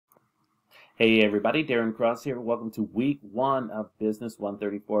Hey everybody, Darren Cross here. Welcome to week 1 of Business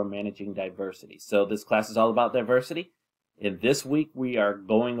 134, Managing Diversity. So this class is all about diversity. In this week, we are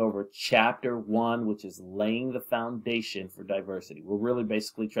going over chapter 1, which is laying the foundation for diversity. We're really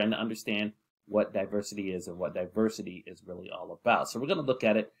basically trying to understand what diversity is and what diversity is really all about. So we're going to look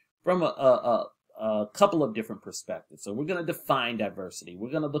at it from a couple of different perspectives. So we're going to define diversity. We're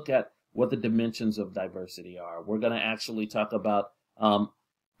going to look at what the dimensions of diversity are. We're going to actually talk about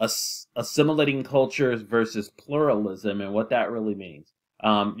assimilating cultures versus pluralism and what that really means.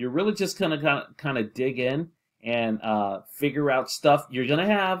 You're really just gonna kind of dig in and figure out stuff you're gonna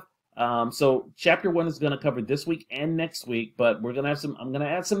have. So chapter 1 is gonna cover this week and next week, but we're gonna have some. I'm gonna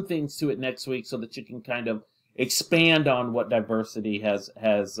add some things to it next week so that you can kind of expand on what diversity has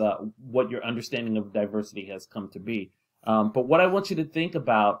what your understanding of diversity has come to be. But what I want you to think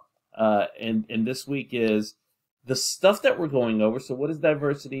about in this week is the stuff that we're going over. So what is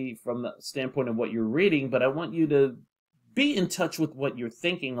diversity from the standpoint of what you're reading, but I want you to be in touch with what you're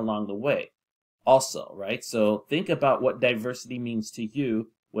thinking along the way also, right? So think about what diversity means to you,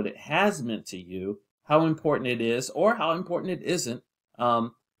 what it has meant to you, how important it is or how important it isn't.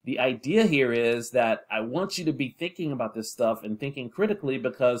 The idea here is that I want you to be thinking about this stuff and thinking critically,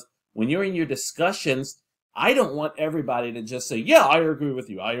 because when you're in your discussions, I don't want everybody to just say, yeah, I agree with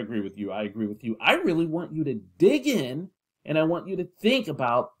you, I agree with you, I agree with you. I really want you to dig in, and I want you to think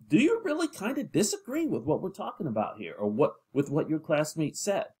about, do you really kind of disagree with what we're talking about here, or with what your classmate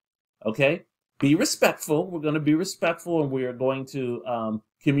said? Okay? Be respectful. We're going to be respectful, and we are going to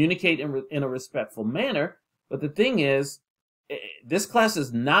communicate in a respectful manner. But the thing is, this class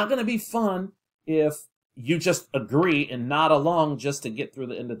is not going to be fun if you just agree and nod along just to get through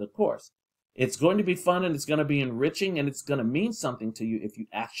the end of the course. It's going to be fun, and it's going to be enriching, and it's going to mean something to you if you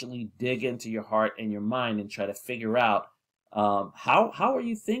actually dig into your heart and your mind and try to figure out how are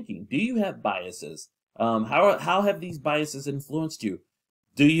you thinking? Do you have biases? How have these biases influenced you?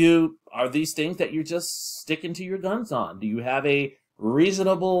 Are these things that you're just sticking to your guns on? Do you have a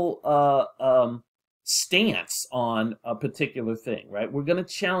reasonable stance on a particular thing, right? We're going to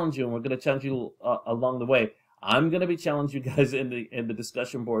challenge you, and we're going to challenge you along the way. I'm going to be challenging you guys in the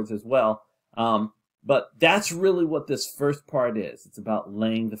discussion boards as well. But that's really what this first part is. It's about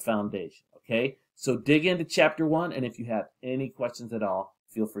laying the foundation, okay? So dig into chapter 1, and if you have any questions at all,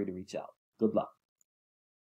 feel free to reach out. Good luck.